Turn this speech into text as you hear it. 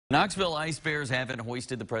Knoxville Ice Bears haven't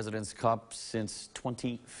hoisted the President's Cup since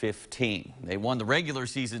 2015. They won the regular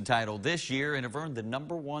season title this year and have earned the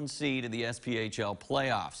 #1 seed in the SPHL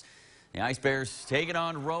playoffs. The Ice Bears taking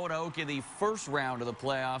on Roanoke in the first round of the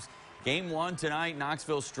playoffs. Game 1 tonight,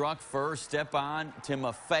 Knoxville struck first. Stepan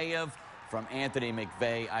Timofeyev from Anthony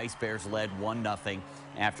McVeigh. Ice Bears led 1-0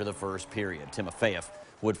 after the first period. Timofeyev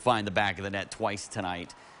would find the back of the net twice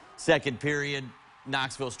tonight. Second period,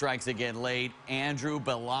 Knoxville strikes again late. Andrew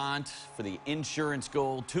Bellant for the insurance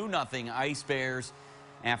goal. 2-0 Ice Bears.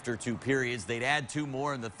 After 2 periods, they'd add 2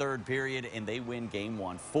 more in the third period, and they win game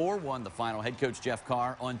 1. 4-1 the final. Head coach Jeff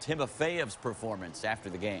Carr on Timofeyev's performance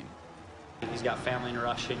after the game. He's got family in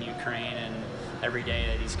Russia and Ukraine, and every day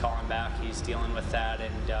that he's calling back, he's dealing with that,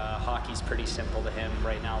 and hockey's pretty simple to him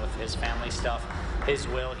right now with his family stuff. His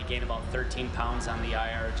will, he gained about 13 pounds on the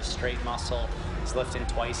IR, just straight muscle. He's lifting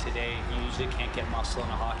twice a day. You usually can't get muscle in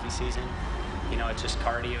a hockey season. You know, it's just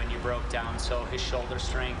cardio and you broke down. So his shoulder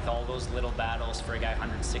strength, all those little battles for a guy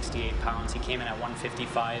 168 pounds. He came in at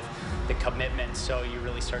 155. The commitment, so you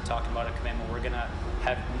really start talking about a commitment. We're going to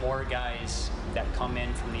have more guys that come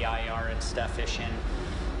in from the IR and Steph Ishin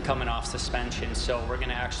coming off suspension. So we're going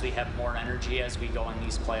to actually have more energy as we go in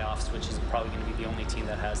these playoffs, which is probably going to be the only team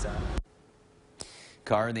that has that.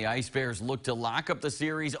 Carr and the Ice Bears look to lock up the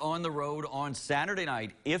series on the road on Saturday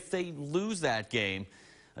night. If they lose that game,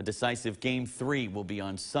 a decisive Game 3 will be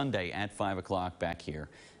on Sunday at 5 o'clock back here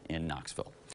in Knoxville.